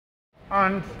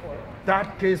and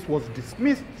that case was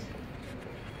dismissed.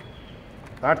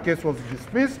 That case was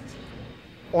dismissed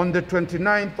on the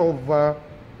 29th of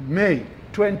May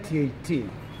 2018.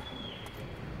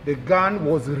 The gun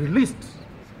was released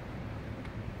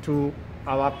to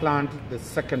our client, the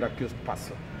second accused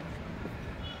person.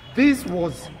 This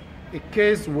was a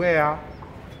case where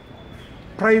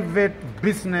private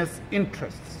business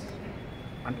interests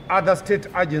and other state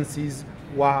agencies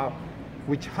were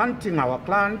witch hunting our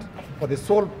client for the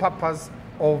sole purpose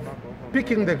of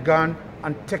picking the gun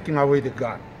and taking away the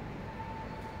gun.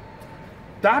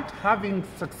 That having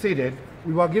succeeded,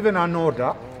 we were given an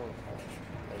order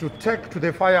to take to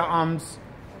the Firearms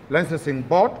Licensing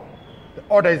Board. The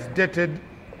order is dated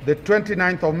the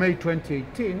 29th of May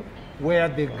 2018, where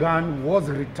the gun was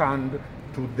returned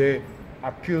to the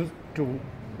accused, to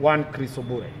one Chris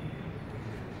Obure.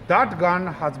 That gun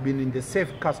has been in the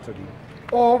safe custody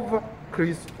of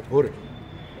Chris Obure.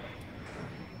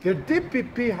 The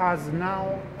DPP has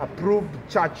now approved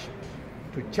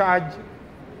to charge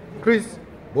Chris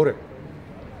Obure.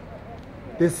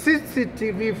 The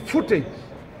CCTV footage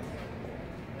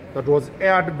that was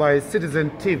aired by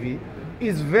Citizen TV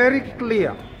is very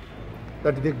clear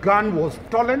that the gun was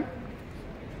stolen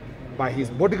by his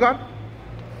bodyguard.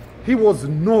 He was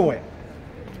nowhere.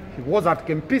 He was at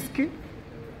Kempinski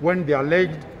when the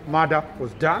alleged murder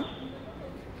was done.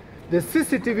 The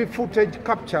CCTV footage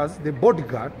captures the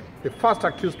bodyguard, the first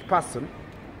accused person,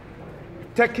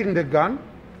 taking the gun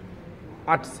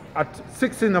at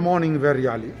 6 in the morning very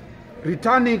early,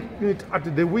 returning it at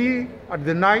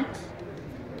the night,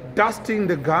 dusting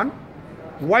the gun,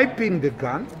 wiping the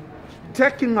gun,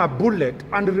 taking a bullet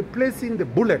and replacing the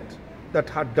bullet that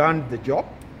had done the job.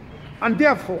 And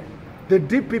therefore, the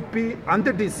DPP and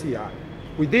the DCI,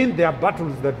 within their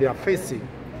battles that they are facing,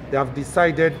 they have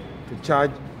decided to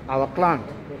charge our client.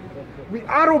 We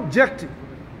are objecting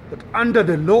that under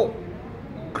the law,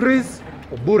 Chris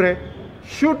Obure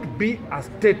should be a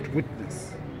state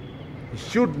witness. He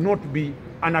should not be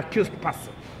an accused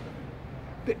person.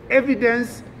 The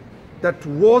evidence that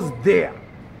was there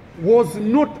was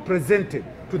not presented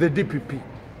to the DPP.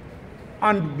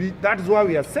 And that is why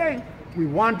we are saying we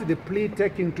want the plea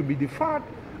taking to be deferred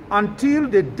until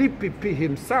the DPP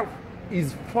himself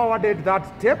is forwarded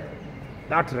that tape,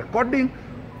 that recording,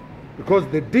 because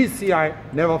the DCI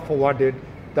never forwarded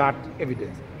that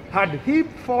evidence. Had he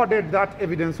forwarded that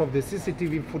evidence of the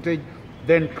CCTV footage,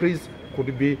 then Chris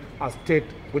could be a state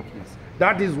witness.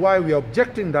 That is why we are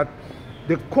objecting that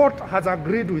the court has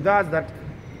agreed with us that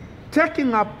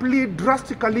taking a plea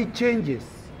drastically changes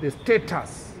the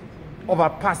status of a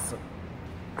person.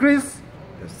 Chris,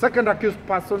 the second accused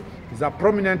person, is a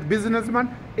prominent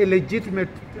businessman, a legitimate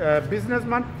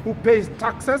businessman who pays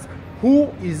taxes, who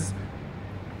is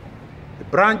the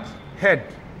branch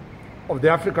head of the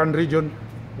African region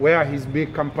where his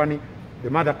big company, the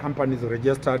mother company, is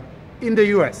registered in the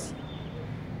US.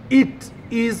 It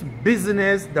is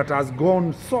business that has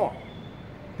gone sour.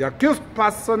 The accused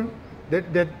person,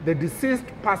 the deceased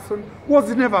person,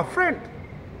 was never a friend.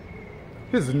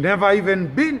 He's never even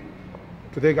been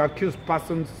to the accused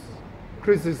person's,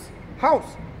 Chris's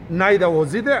house. Neither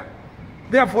was he there.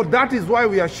 Therefore, that is why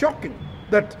we are shocking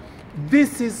that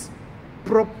this is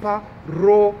proper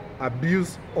raw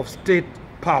abuse of state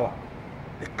power.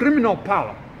 The criminal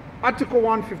power, Article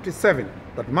 157,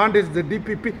 that mandates the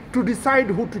DPP to decide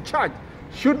who to charge,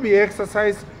 should be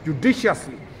exercised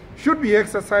judiciously, should be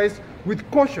exercised with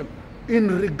caution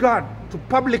in regard to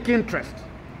public interest.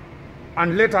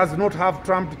 And let us not have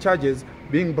trumped charges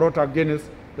being brought against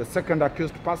the second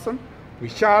accused person. We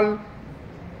shall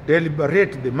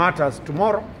deliberate the matters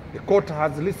tomorrow. The court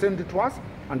has listened to us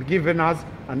and given us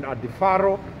a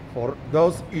deferral for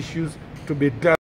those issues to be dealt with.